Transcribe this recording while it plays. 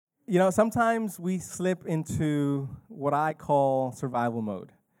Sometimes we slip into what I call survival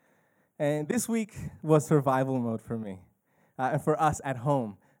mode. And this week was survival mode for me and for us at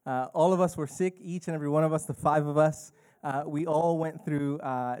home. All of us were sick, each and every one of us, the five of us. We all went through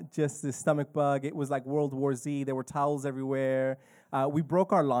just this stomach bug. It was like World War Z. There were towels everywhere. We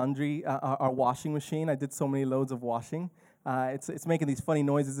broke our laundry, our washing machine. I did so many loads of washing. It's making these funny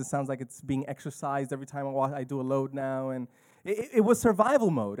noises. It sounds like it's being exercised every time I do a load now. And it was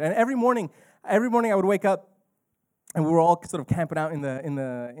survival mode. And every morning I would wake up, and we were all sort of camping out in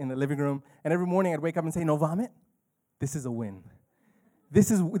the living room. And every morning I'd wake up and say, "No vomit. This is a win.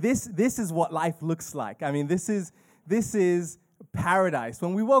 This is what life looks like. I mean, this is paradise."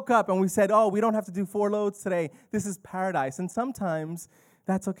 When we woke up and we said, "Oh, we don't have to do 4 loads today. This is paradise." And sometimes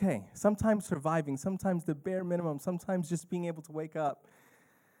that's okay. Sometimes surviving, sometimes the bare minimum, sometimes just being able to wake up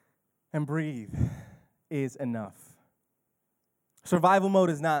and breathe is enough. Survival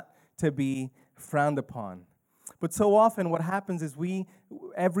mode is not to be frowned upon. But so often what happens is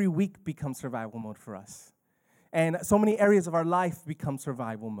every week becomes survival mode for us. And so many areas of our life become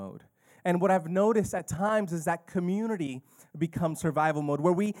survival mode. And what I've noticed at times is that community becomes survival mode,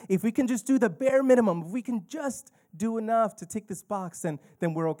 where if we can just do the bare minimum, if we can just do enough to tick this box, then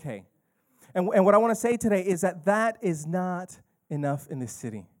we're okay. And what I want to say today is that is not enough in this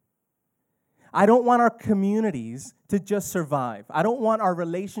city. I don't want our communities to just survive. I don't want our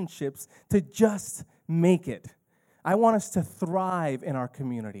relationships to just make it. I want us to thrive in our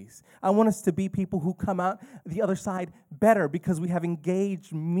communities. I want us to be people who come out the other side better because we have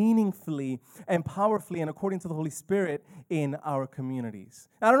engaged meaningfully and powerfully and according to the Holy Spirit in our communities.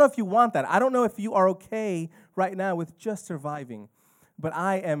 I don't know if you want that. I don't know if you are okay right now with just surviving, but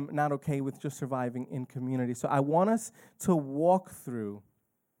I am not okay with just surviving in community. So I want us to walk through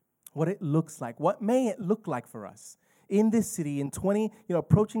what it looks like. What may it look like for us in this city in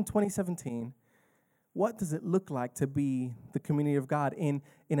approaching 2017? What does it look like to be the community of God in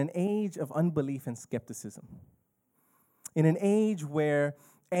an age of unbelief and skepticism? In an age where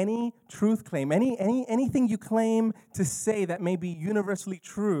any truth claim, anything you claim to say that may be universally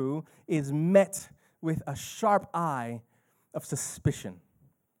true is met with a sharp eye of suspicion.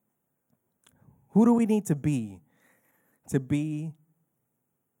 Who do we need to be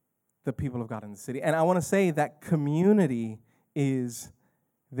the people of God in the city? And I want to say that community is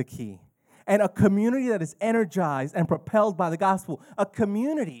the key. And a community that is energized and propelled by the gospel. A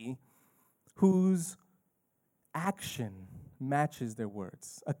community whose action matches their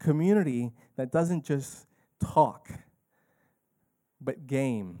words. A community that doesn't just talk, but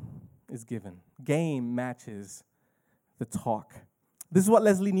game is given. Game matches the talk. This is what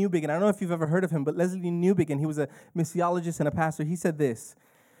Leslie Newbigin, I don't know if you've ever heard of him, but Leslie Newbigin, he was a missiologist and a pastor. He said this.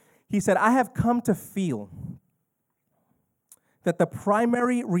 He said, "I have come to feel that the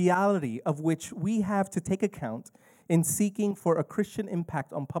primary reality of which we have to take account in seeking for a Christian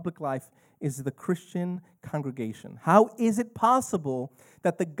impact on public life is the Christian congregation. How is it possible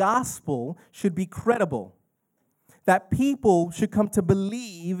that the gospel should be credible? That people should come to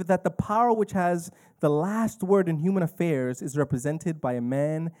believe that the power which has the last word in human affairs is represented by a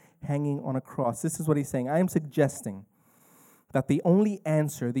man hanging on a cross?" This is what he's saying. "I am suggesting that the only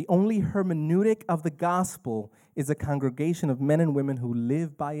answer, the only hermeneutic of the gospel is a congregation of men and women who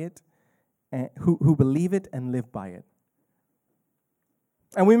live by it, and who believe it and live by it."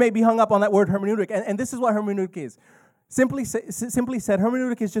 And we may be hung up on that word hermeneutic, and this is what hermeneutic is. Simply said,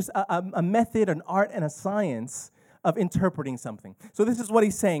 hermeneutic is just a method, an art, and a science of interpreting something. So this is what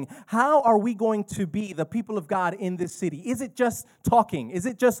he's saying. How are we going to be the people of God in this city? Is it just talking? Is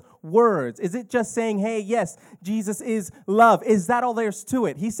it just words? Is it just saying, "Hey, yes, Jesus is love"? Is that all there's to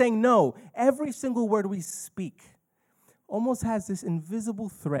it? He's saying no. Every single word we speak almost has this invisible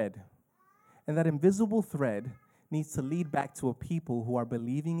thread. And that invisible thread needs to lead back to a people who are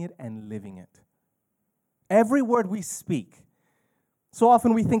believing it and living it. Every word we speak, so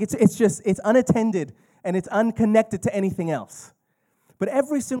often we think it's unattended and it's unconnected to anything else. But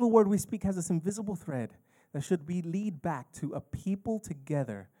every single word we speak has this invisible thread that should lead back to a people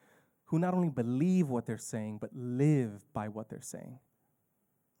together who not only believe what they're saying, but live by what they're saying.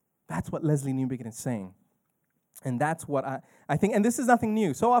 That's what Leslie Newbigin is saying. And that's what I think, and this is nothing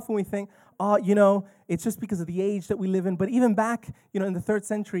new. So often we think, it's just because of the age that we live in. But even back, in the 3rd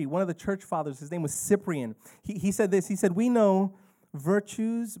century, one of the church fathers, his name was Cyprian, he said this. He said, "We know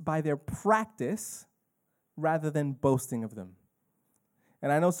virtues by their practice rather than boasting of them."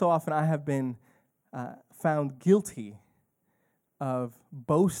 And I know so often I have been found guilty of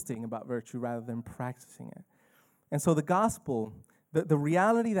boasting about virtue rather than practicing it. And so the gospel, the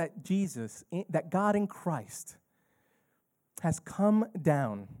reality that that God in Christ has come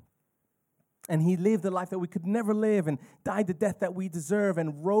down And he lived the life that we could never live and died the death that we deserve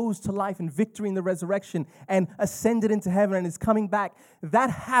and rose to life and victory in the resurrection and ascended into heaven and is coming back. That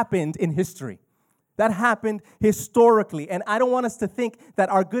happened in history. That happened historically. And I don't want us to think that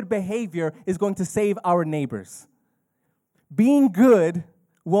our good behavior is going to save our neighbors. Being good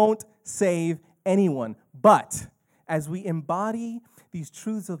won't save anyone. But as we embody these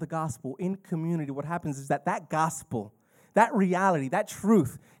truths of the gospel in community, what happens is that gospel, that reality, that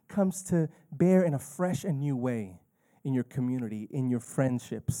truth comes to bear in a fresh and new way in your community, in your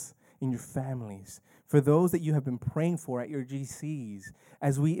friendships, in your families, for those that you have been praying for at your GCs,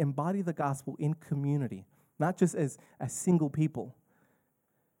 as we embody the gospel in community, not just as single people.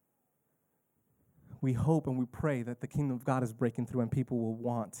 We hope and we pray that the kingdom of God is breaking through and people will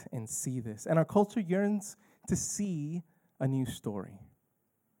want and see this. And our culture yearns to see a new story.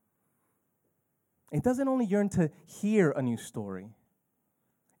 It doesn't only yearn to hear a new story.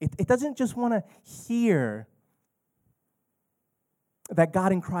 It doesn't just want to hear that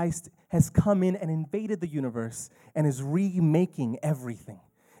God in Christ has come in and invaded the universe and is remaking everything.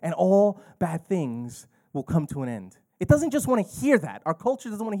 And all bad things will come to an end. It doesn't just want to hear that. Our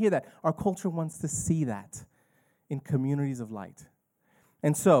culture doesn't want to hear that. Our culture wants to see that in communities of light.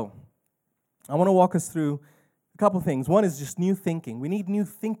 And so, I want to walk us through a couple things. One is just new thinking. We need new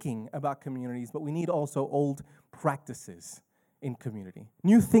thinking about communities, but we need also old practices in community.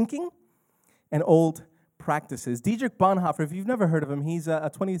 New thinking and old practices. Dietrich Bonhoeffer, if you've never heard of him, he's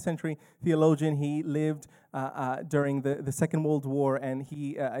a 20th century theologian. He lived during the Second World War, and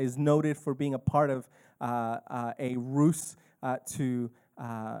he is noted for being a part of a ruse to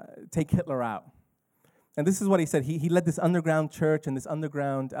take Hitler out. And this is what he said. He led this underground church and this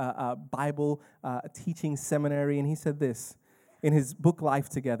underground Bible teaching seminary, and he said this in his book, Life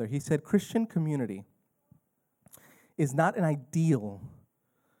Together. He said, Christian community is not an ideal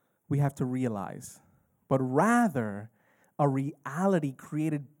we have to realize, but rather a reality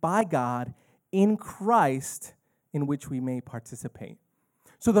created by God in Christ in which we may participate.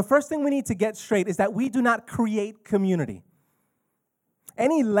 So the first thing we need to get straight is that we do not create community.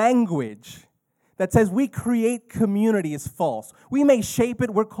 Any language that says we create community is false. We may shape it.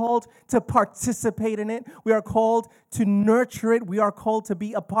 We're called to participate in it. We are called to nurture it. We are called to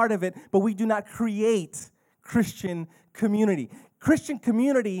be a part of it, but we do not create Christian community. Christian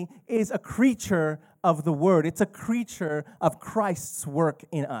community is a creature of the Word. It's a creature of Christ's work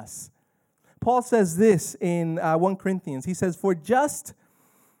in us. Paul says this in 1 Corinthians. He says, for just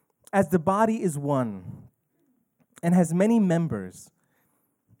as the body is one and has many members,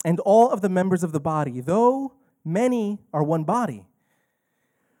 and all of the members of the body, though many are one body,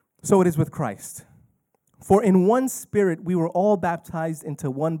 so it is with Christ. For in one Spirit we were all baptized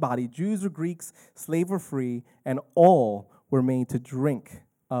into one body, Jews or Greeks, slave or free, and all were made to drink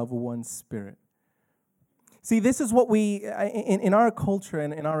of one Spirit. See, this is what we, in our culture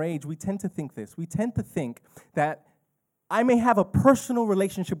and in our age, we tend to think this. We tend to think that I may have a personal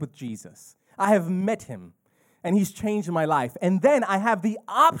relationship with Jesus. I have met him, and he's changed my life. And then I have the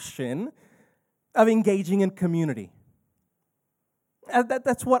option of engaging in community.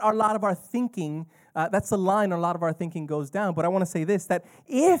 That's what a lot of our thinking, that's the line a lot of our thinking goes down. But I want to say this, that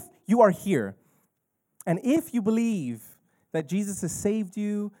if you are here, and if you believe that Jesus has saved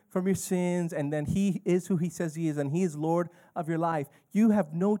you from your sins, and then he is who he says he is, and he is Lord of your life, you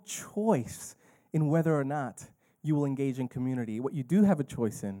have no choice in whether or not you will engage in community. What you do have a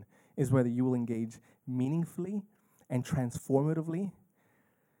choice in is whether you will engage meaningfully and transformatively,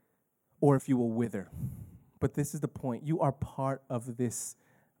 or if you will wither. But this is the point. You are part of this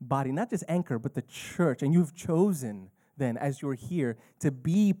body, not just Anchor, but the church. And you've chosen then, as you're here, to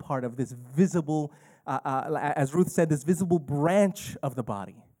be part of this visible, as Ruth said, this visible branch of the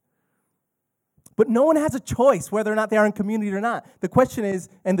body. But no one has a choice whether or not they are in community or not. The question is,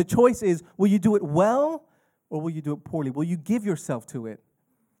 and the choice is, will you do it well or will you do it poorly? Will you give yourself to it,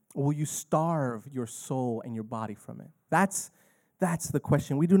 or will you starve your soul and your body from it? That's the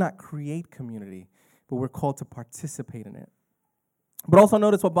question. We do not create community, but we're called to participate in it. But also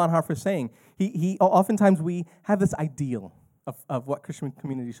notice what Bonhoeffer is saying. He oftentimes we have this ideal of what Christian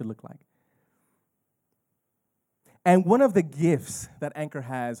community should look like. And one of the gifts that Anchor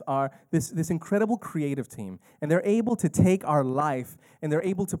has are this incredible creative team. And they're able to take our life and they're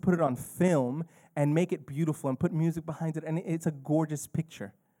able to put it on film and make it beautiful and put music behind it. And it's a gorgeous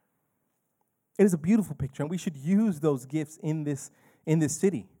picture. It is a beautiful picture. And we should use those gifts in this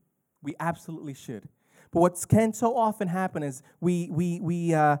city. We absolutely should. But what can so often happen is we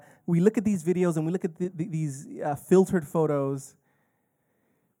look at these videos and we look at these filtered photos,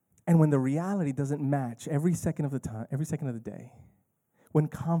 and when the reality doesn't match every second of the day, when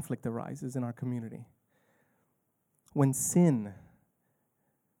conflict arises in our community, when sin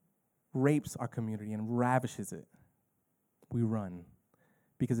rapes our community and ravishes it, we run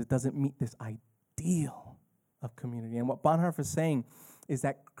because it doesn't meet this ideal of community. And what Bonhoeffer is saying is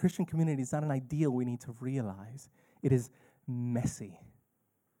that Christian community is not an ideal we need to realize. It is messy,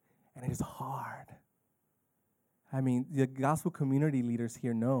 and it is hard. I mean, the gospel community leaders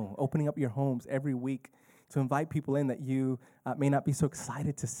here know, opening up your homes every week to invite people in that you may not be so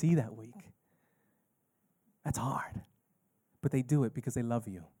excited to see that week. That's hard. But they do it because they love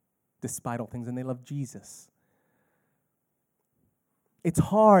you, despite all things, and they love Jesus. It's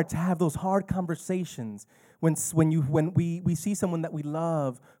hard to have those hard conversations when we see someone that we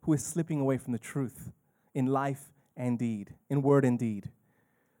love who is slipping away from the truth in life and deed, in word and deed.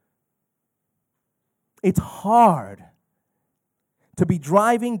 It's hard to be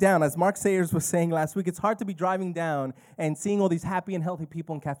driving down, as Mark Sayers was saying last week, it's hard to be driving down and seeing all these happy and healthy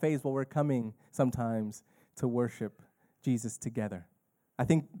people in cafes while we're coming sometimes to worship Jesus together. I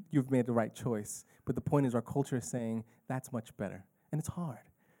think you've made the right choice, but the point is our culture is saying that's much better, and it's hard.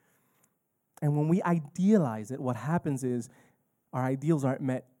 And when we idealize it, what happens is our ideals aren't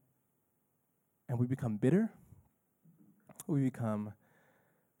met, and we become bitter, we become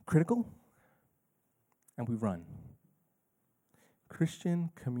critical, and we run. Christian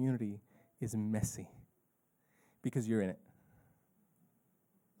community is messy because you're in it.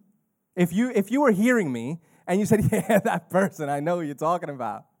 If you were hearing me and you said, yeah, that person, I know who you're talking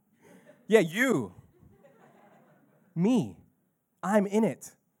about. Yeah, you. Me. I'm in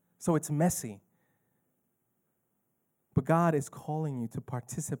it. So it's messy. But God is calling you to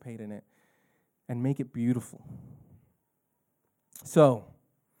participate in it and make it beautiful. So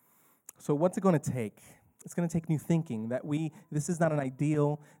what's it going to take? It's going to take new thinking, that this is not an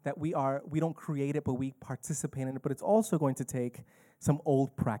ideal, that we don't create it, but we participate in it. But it's also going to take some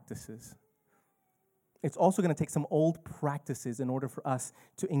old practices. It's also going to take some old practices in order for us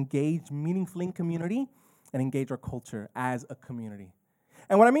to engage meaningfully in community and engage our culture as a community.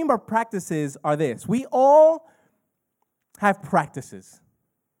 And what I mean by practices are this. We all have practices.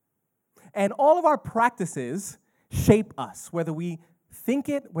 And all of our practices shape us, whether we think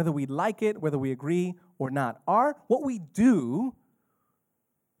it, whether we like it, whether we agree or not. What we do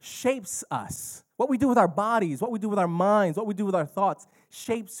shapes us. What we do with our bodies, what we do with our minds, what we do with our thoughts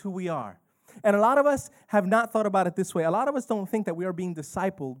shapes who we are. And a lot of us have not thought about it this way. A lot of us don't think that we are being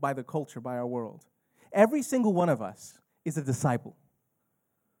discipled by the culture, by our world. Every single one of us is a disciple.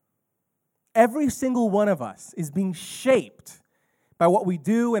 Every single one of us is being shaped by what we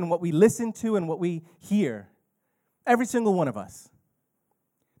do and what we listen to and what we hear. Every single one of us.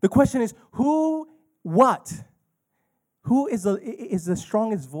 The question is, who is the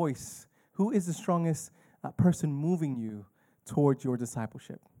strongest voice? Who is the strongest person moving you towards your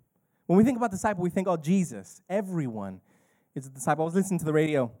discipleship? When we think about disciple, we think, oh, Jesus. Everyone is a disciple. I was listening to the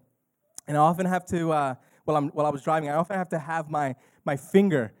radio, and I often have to, while I was driving, I often have to have my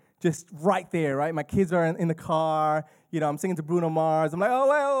finger just right there, right? My kids are in the car. I'm singing to Bruno Mars. I'm like,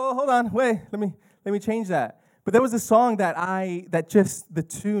 hold on, wait, let me change that. But there was a song that just the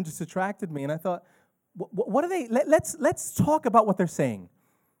tune just attracted me, and I thought, what are they? Let's talk about what they're saying.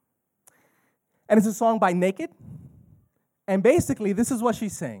 And it's a song by Naked, and basically this is what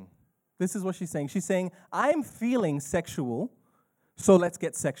she's saying. This is what she's saying. She's saying, I'm feeling sexual, so let's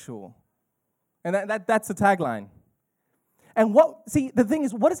get sexual. And that's the tagline. And the thing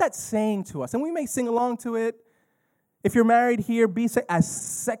is, what is that saying to us? And we may sing along to it. If you're married here, be as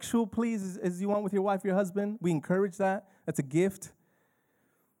sexual, please, as you want with your wife, your husband. We encourage that. That's a gift.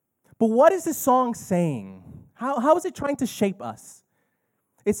 But what is this song saying? How is it trying to shape us?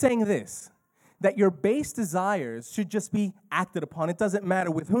 It's saying this, that your base desires should just be acted upon. It doesn't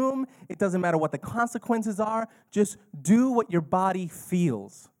matter with whom. It doesn't matter what the consequences are. Just do what your body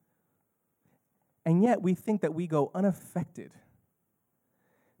feels. And yet we think that we go unaffected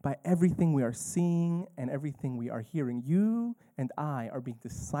by everything we are seeing and everything we are hearing. You and I are being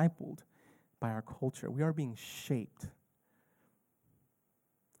discipled by our culture. We are being shaped.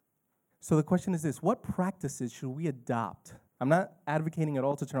 So the question is this, what practices should we adopt? I'm not advocating at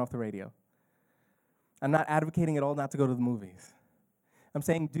all to turn off the radio. I'm not advocating at all not to go to the movies. I'm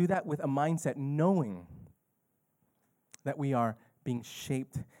saying do that with a mindset, knowing that we are being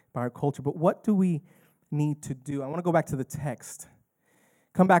shaped by our culture. But what do we need to do? I want to go back to the text.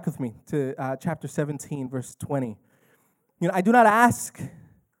 Come back with me to chapter 17, verse 20. I do not ask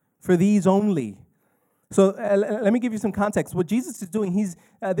for these only, So let me give you some context. What Jesus is doing,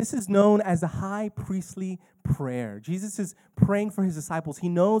 this is known as the high priestly prayer. Jesus is praying for his disciples. He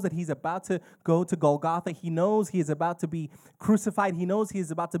knows that he's about to go to Golgotha. He knows he is about to be crucified. He knows he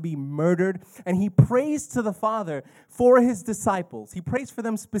is about to be murdered. And he prays to the Father for his disciples. He prays for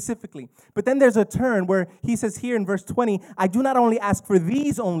them specifically. But then there's a turn where he says here in verse 20, I do not only ask for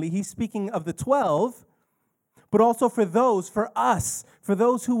these only. He's speaking of the 12, but also for those, for us, for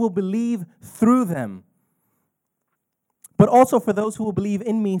those who will believe through them. But also for those who will believe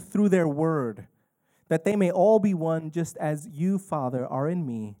in me through their word, that they may all be one, just as you, Father, are in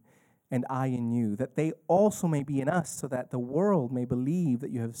me, and I in you, that they also may be in us, so that the world may believe that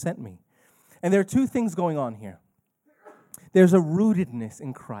you have sent me. And there are two things going on here. There's a rootedness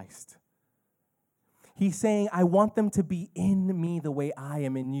in Christ. He's saying, I want them to be in me the way I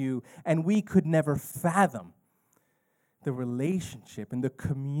am in you, and we could never fathom the relationship and the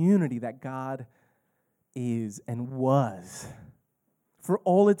community that God is and was for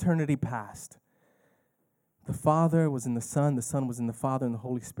all eternity past. The Father was in the Son was in the Father, and the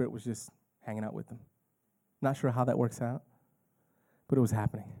Holy Spirit was just hanging out with them. Not sure how that works out, but it was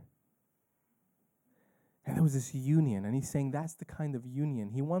happening. And there was this union, and he's saying that's the kind of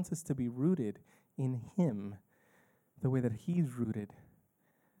union. He wants us to be rooted in him the way that he's rooted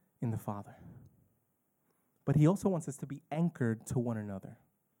in the Father. But he also wants us to be anchored to one another.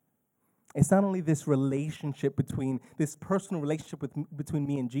 It's not only this relationship this personal relationship between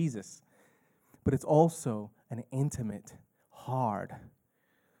me and Jesus, but it's also an intimate, hard,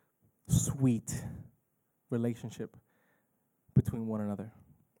 sweet relationship between one another.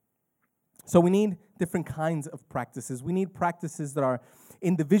 So we need different kinds of practices. We need practices that are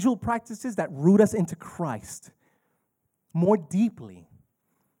individual practices that root us into Christ more deeply.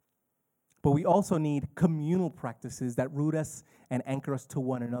 But we also need communal practices that root us and anchor us to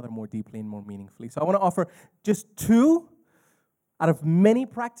one another more deeply and more meaningfully. So I want to offer just 2 out of many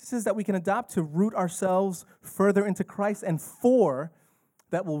practices that we can adopt to root ourselves further into Christ, and 4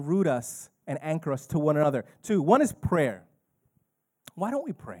 that will root us and anchor us to one another. 2, one is prayer. Why don't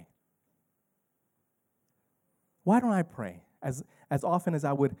we pray? Why don't I pray as often as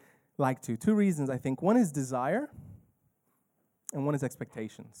I would like to? 2 reasons, I think. One is desire, and one is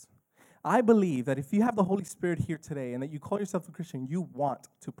expectations. I believe that if you have the Holy Spirit here today and that you call yourself a Christian, you want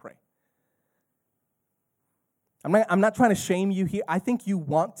to pray. I'm not trying to shame you here. I think you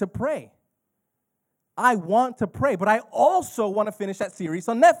want to pray. I want to pray, but I also want to finish that series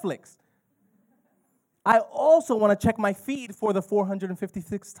on Netflix. I also want to check my feed for the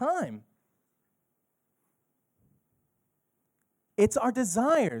 456th time. It's our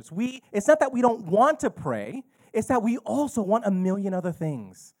desires. It's not that we don't want to pray. It's that we also want a million other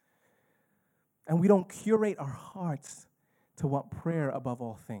things. And we don't curate our hearts to want prayer above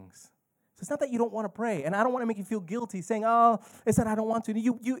all things. So it's not that you don't want to pray. And I don't want to make you feel guilty saying, oh, it's that I don't want to.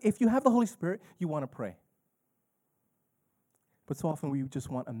 If you have the Holy Spirit, you want to pray. But so often we just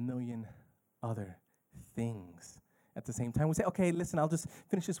want a million other things at the same time. We say, okay, listen, I'll just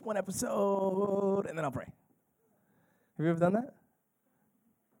finish this one episode and then I'll pray. Have you ever done that?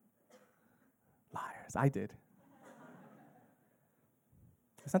 Liars, I did.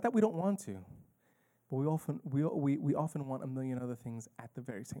 It's not that we don't want to. But we often want a million other things at the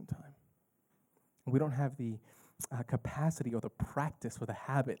very same time. We don't have the capacity or the practice or the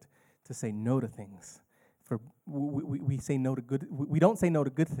habit to say no to things. We say no to good. We don't say no to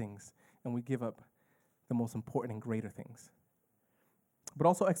good things, and we give up the most important and greater things. But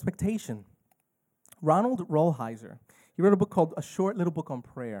also expectation. Ronald Rolheiser, he wrote a short little book on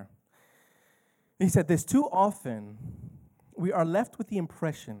prayer. He said this: too often we are left with the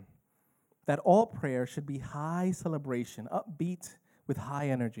impression that all prayer should be high celebration, upbeat with high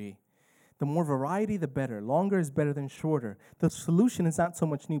energy. The more variety, the better. Longer is better than shorter. The solution is not so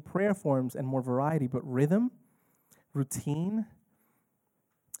much new prayer forms and more variety, but rhythm, routine,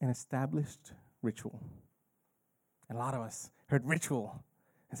 and established ritual. And a lot of us heard ritual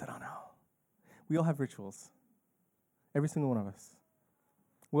and said, oh no. We all have rituals. Every single one of us.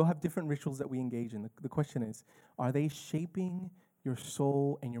 We all have different rituals that we engage in. The question is, are they shaping your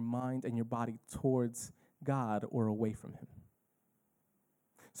soul and your mind and your body towards God or away from him?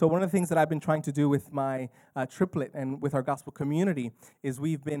 So one of the things that I've been trying to do with my triplet and with our gospel community is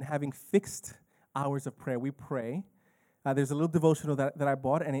we've been having fixed hours of prayer. We pray. There's a little devotional that I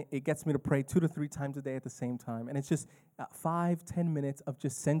bought, and it gets me to pray 2 to 3 times a day at the same time. And it's just 5-10 minutes of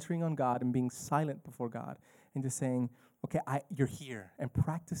just centering on God and being silent before God and just saying, okay, you're here, and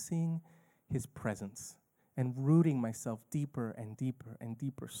practicing his presence and rooting myself deeper and deeper and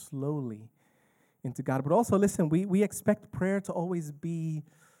deeper slowly into God. But also, listen, we expect prayer to always be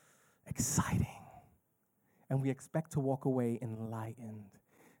exciting. and we expect to walk away enlightened,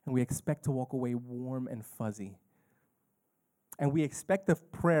 and we expect to walk away warm and fuzzy. And we expect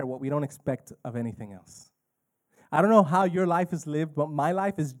of prayer what we don't expect of anything else. I don't know how your life is lived, but my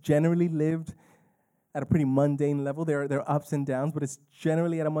life is generally lived at a pretty mundane level. There are ups and downs, but it's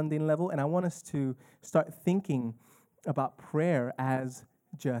generally at a mundane level. And I want us to start thinking about prayer as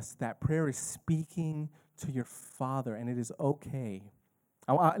just that. Prayer is speaking to your Father, and it is okay.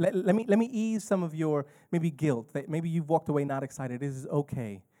 Let me ease some of your maybe guilt. That maybe you've walked away not excited. It is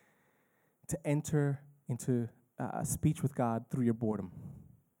okay to enter into speech with God through your boredom.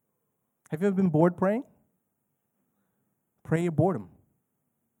 Have you ever been bored praying? Pray your boredom.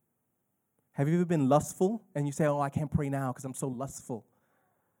 Have you ever been lustful and you say, oh, I can't pray now because I'm so lustful?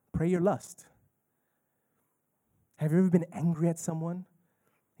 Pray your lust. Have you ever been angry at someone?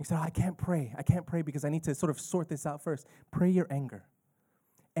 You say, oh, I can't pray. I can't pray because I need to sort of sort this out first. Pray your anger.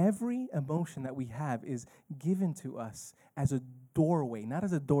 Every emotion that we have is given to us as a doorway, not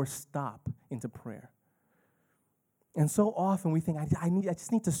as a doorstop into prayer. And so often we think, I just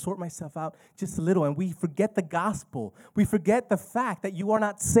need to sort myself out just a little, and we forget the gospel. We forget the fact that you are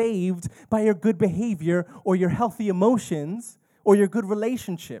not saved by your good behavior or your healthy emotions or your good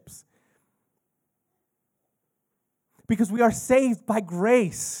relationships. Because we are saved by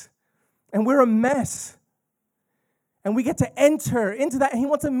grace, and we're a mess. And we get to enter into that, and He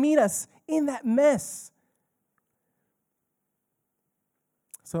wants to meet us in that mess.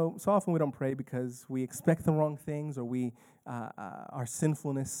 So often we don't pray because we expect the wrong things, or our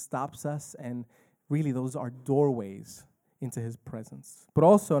sinfulness stops us, and really those are doorways into His presence. But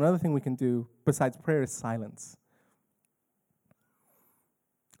also another thing we can do besides prayer is silence.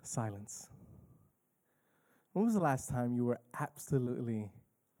 Silence. When was the last time you were absolutely,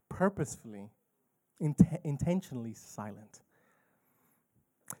 purposefully, intentionally silent?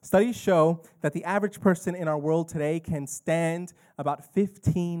 Studies show that the average person in our world today can stand about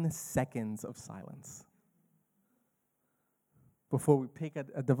 15 seconds of silence before we pick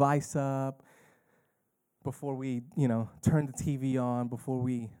a device up, before we, turn the TV on, before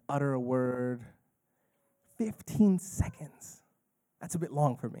we utter a word. 15 seconds. That's a bit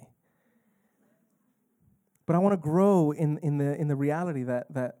long for me. But I want to grow in the reality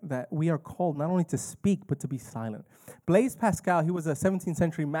that we are called not only to speak, but to be silent. Blaise Pascal, he was a 17th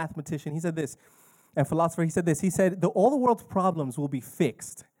century mathematician. He said this, and philosopher, he said this. He said, all the world's problems will be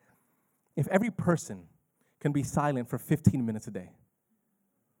fixed if every person can be silent for 15 minutes a day.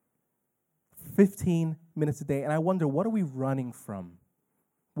 15 minutes a day. And I wonder, what are we running from?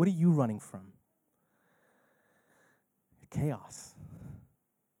 What are you running from? Chaos.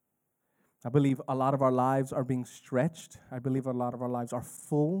 I believe a lot of our lives are being stretched. I believe a lot of our lives are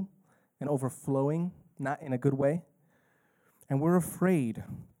full and overflowing, not in a good way. And we're afraid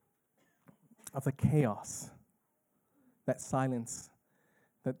of the chaos, that silence,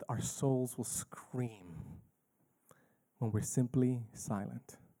 that our souls will scream when we're simply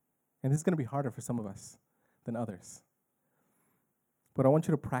silent. And this is going to be harder for some of us than others. But I want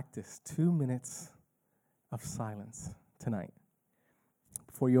you to practice 2 minutes of silence tonight.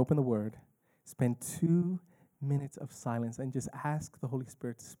 Before you open the Word, spend 2 minutes of silence and just ask the Holy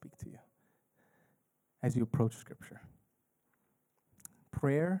Spirit to speak to you as you approach Scripture.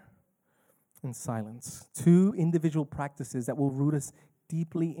 Prayer and silence. 2 individual practices that will root us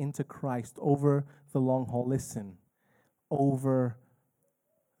deeply into Christ over the long haul. Listen. Over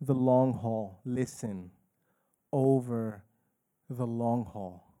the long haul. Listen. Over the long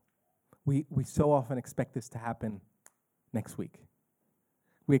haul. We so often expect this to happen next week.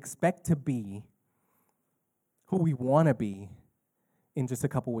 We expect to be who we want to be in just a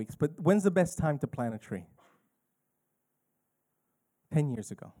couple weeks. But when's the best time to plant a tree? 10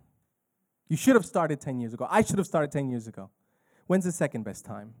 years ago. You should have started 10 years ago. I should have started 10 years ago. When's the second best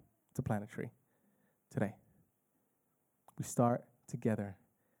time to plant a tree? Today. We start together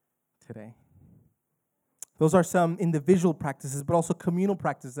today. Those are some individual practices, but also communal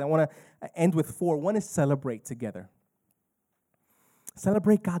practices. I want to end with 4. One is celebrate together.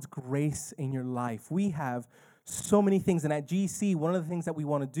 Celebrate God's grace in your life. We have so many things, and at GC, one of the things that we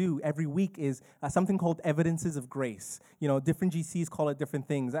want to do every week is something called Evidences of Grace. Different GCs call it different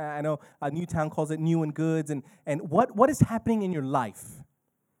things. I know Newtown calls it New and Goods. And what is happening in your life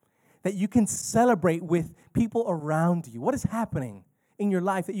that you can celebrate with people around you? What is happening in your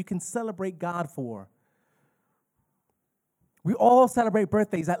life that you can celebrate God for? We all celebrate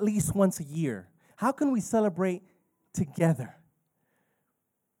birthdays at least once a year. How can we celebrate together?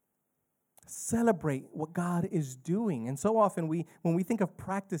 Celebrate what God is doing. And so often when we think of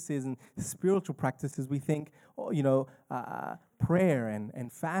practices and spiritual practices, we think, prayer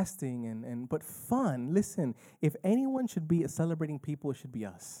and fasting but fun. Listen, if anyone should be celebrating people, it should be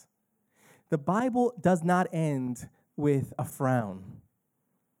us. The Bible does not end with a frown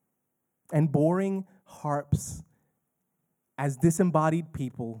and boring harps as disembodied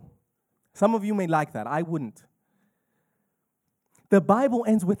people. Some of you may like that. I wouldn't. The Bible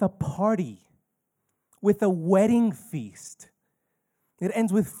ends with a party, with a wedding feast. It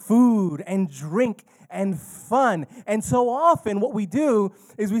ends with food and drink and fun. And so often what we do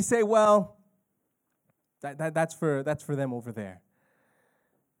is we say, well, that's for them over there.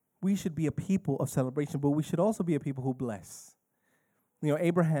 We should be a people of celebration, but we should also be a people who bless. You know,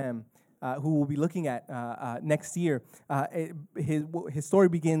 Abraham, who we'll be looking at next year, his story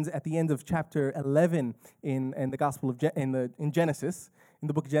begins at the end of chapter 11 in the Gospel of in Genesis, in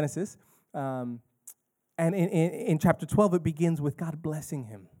the book of Genesis. And in chapter 12, it begins with God blessing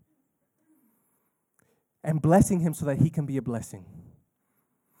him. And blessing him so that he can be a blessing.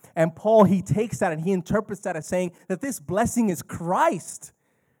 And Paul, he takes that and he interprets that as saying that this blessing is Christ.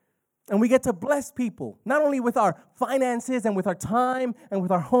 And we get to bless people, not only with our finances and with our time and with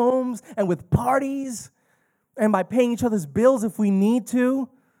our homes and with parties and by paying each other's bills if we need to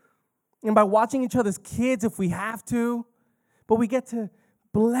and by watching each other's kids if we have to, but we get to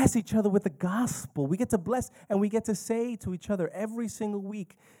bless each other with the gospel. We get to bless and we get to say to each other every single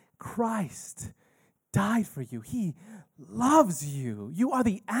week, Christ died for you. He loves you. You are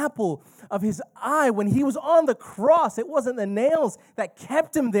the apple of his eye. When he was on the cross, it wasn't the nails that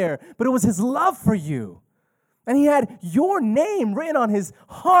kept him there, but it was his love for you. And he had your name written on his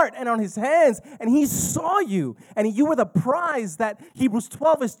heart and on his hands, and he saw you, and you were the prize that Hebrews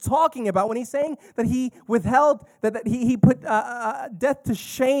 12 is talking about when he's saying that he withheld, that he put death to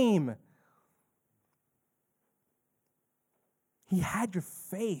shame. He had your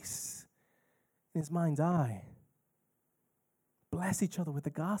face in his mind's eye. Bless each other with the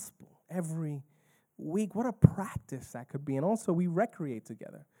gospel every week. What a practice that could be. And also, we recreate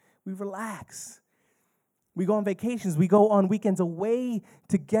together. We relax. We go on vacations. We go on weekends away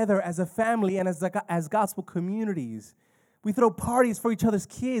together as a family and as gospel communities. We throw parties for each other's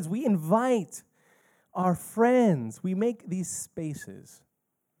kids. We invite our friends. We make these spaces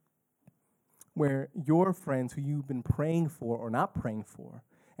where your friends who you've been praying for or not praying for,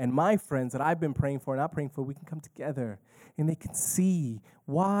 and my friends that I've been praying for and not praying for, we can come together and they can see.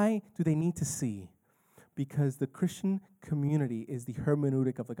 Why do they need to see? Because the Christian community is the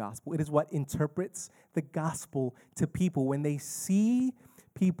hermeneutic of the gospel. It is what interprets the gospel to people. When they see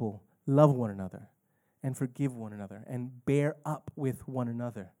people love one another and forgive one another and bear up with one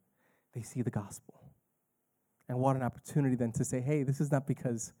another, they see the gospel. And what an opportunity then to say, hey, this is not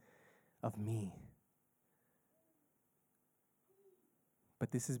because of me,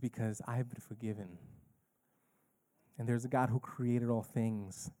 but this is because I have been forgiven. And there's a God who created all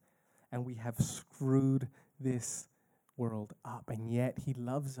things. And we have screwed this world up. And yet he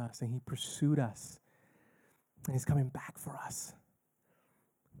loves us and he pursued us. And he's coming back for us.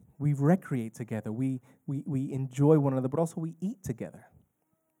 We recreate together. We enjoy one another, but also we eat together.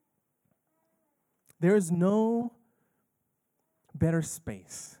 There is no better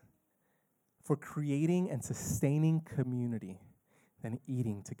space for creating and sustaining community than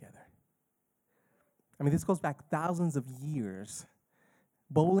eating together. I mean, this goes back thousands of years.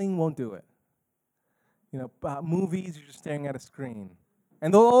 Bowling won't do it. You know, movies, you're just staring at a screen.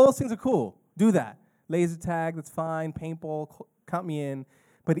 And all those things are cool. Do that. Laser tag, that's fine. Paintball, count me in.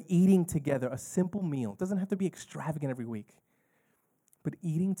 But eating together, a simple meal, doesn't have to be extravagant every week. But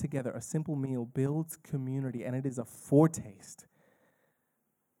eating together, a simple meal, builds community, and it is a foretaste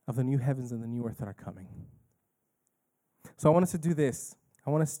of the new heavens and the new earth that are coming. So I want us to do this.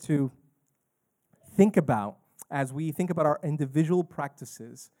 I want us to think about, as we think about our individual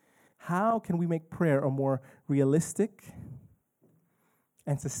practices, how can we make prayer a more realistic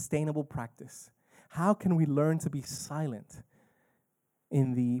and sustainable practice? How can we learn to be silent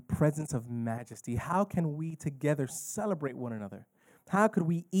in the presence of majesty? How can we together celebrate one another? How could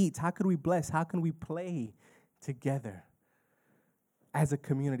we eat? How could we bless? How can we play together as a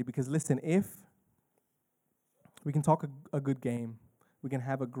community? Because listen, if we can talk a good game, we can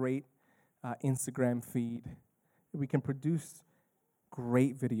have a great Instagram feed, we can produce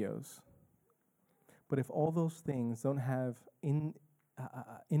great videos, but if all those things don't have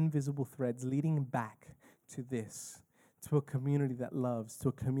invisible threads leading back to this, to a community that loves, to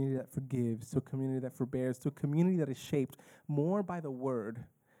a community that forgives, to a community that forbears, to a community that is shaped more by the word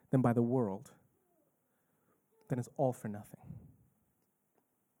than by the world, then it's all for nothing.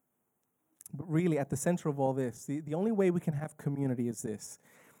 But really, at the center of all this, the only way we can have community is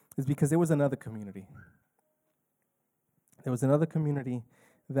because there was another community. There was another community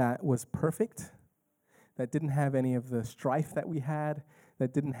that was perfect, that didn't have any of the strife that we had,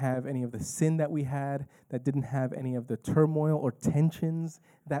 that didn't have any of the sin that we had, that didn't have any of the turmoil or tensions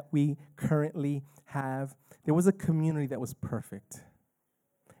that we currently have. There was a community that was perfect,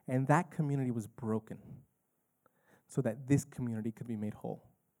 and that community was broken so that this community could be made whole.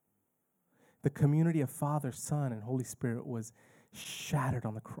 The community of Father, Son, and Holy Spirit was shattered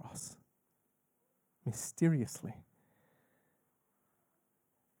on the cross, mysteriously.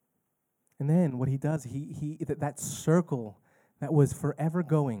 And then what he does, that circle that was forever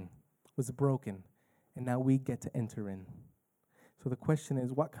going was broken, and now we get to enter in. So the question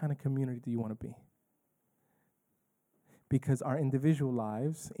is, what kind of community do you want to be? Because our individual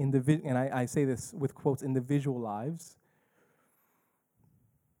lives, and I say this with quotes, individual lives,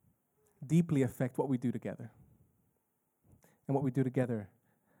 deeply affect what we do together. And what we do together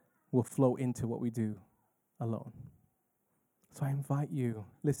will flow into what we do alone. So I invite you,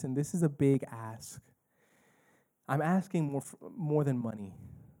 listen, this is a big ask. I'm asking more than money.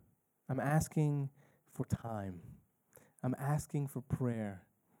 I'm asking for time. I'm asking for prayer.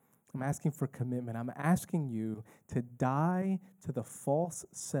 I'm asking for commitment. I'm asking you to die to the false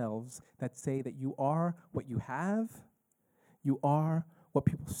selves that say that you are what you have, you are what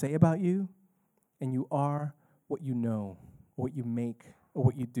people say about you, and you are what you know, or what you make, or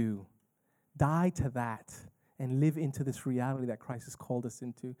what you do. Die to that and live into this reality that Christ has called us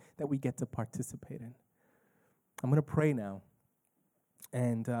into, that we get to participate in. I'm going to pray now.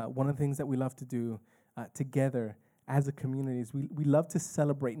 And one of the things that we love to do together as a community is we love to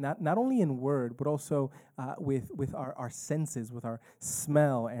celebrate, not only in word, but also with our senses, with our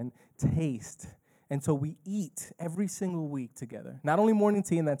smell and taste. And so we eat every single week together. Not only morning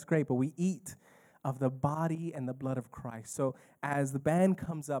tea, and that's great, but we eat of the body and the blood of Christ. So as the band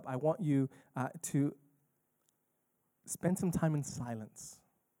comes up, I want you to spend some time in silence.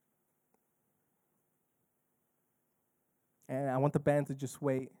 And I want the band to just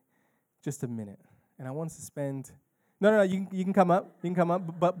wait just a minute. And I want us to spend... No, you can come up. You can come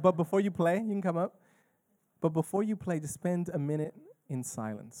up. But before you play, you can come up. But before you play, just spend a minute in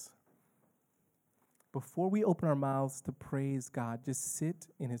silence. Before we open our mouths to praise God, just sit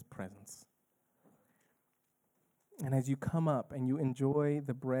in His presence. And as you come up and you enjoy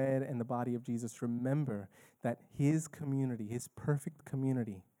the bread and the body of Jesus, remember that His community, His perfect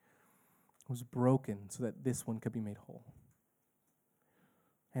community, was broken so that this one could be made whole.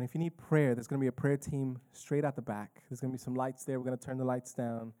 And if you need prayer, there's going to be a prayer team straight out the back. There's going to be some lights there. We're going to turn the lights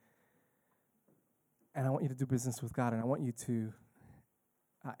down. And I want you to do business with God. And I want you to,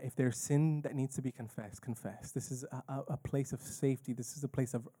 if there's sin that needs to be confessed, confess. This is a place of safety. This is a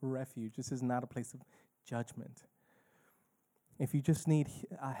place of refuge. This is not a place of judgment. If you just need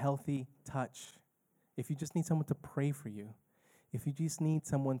a healthy touch, if you just need someone to pray for you, if you just need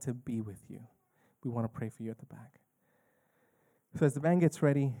someone to be with you, we want to pray for you at the back. So as the band gets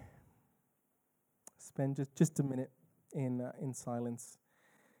ready, spend just a minute in silence,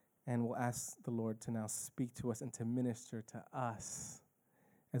 and we'll ask the Lord to now speak to us and to minister to us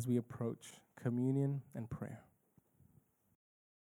as we approach communion and prayer.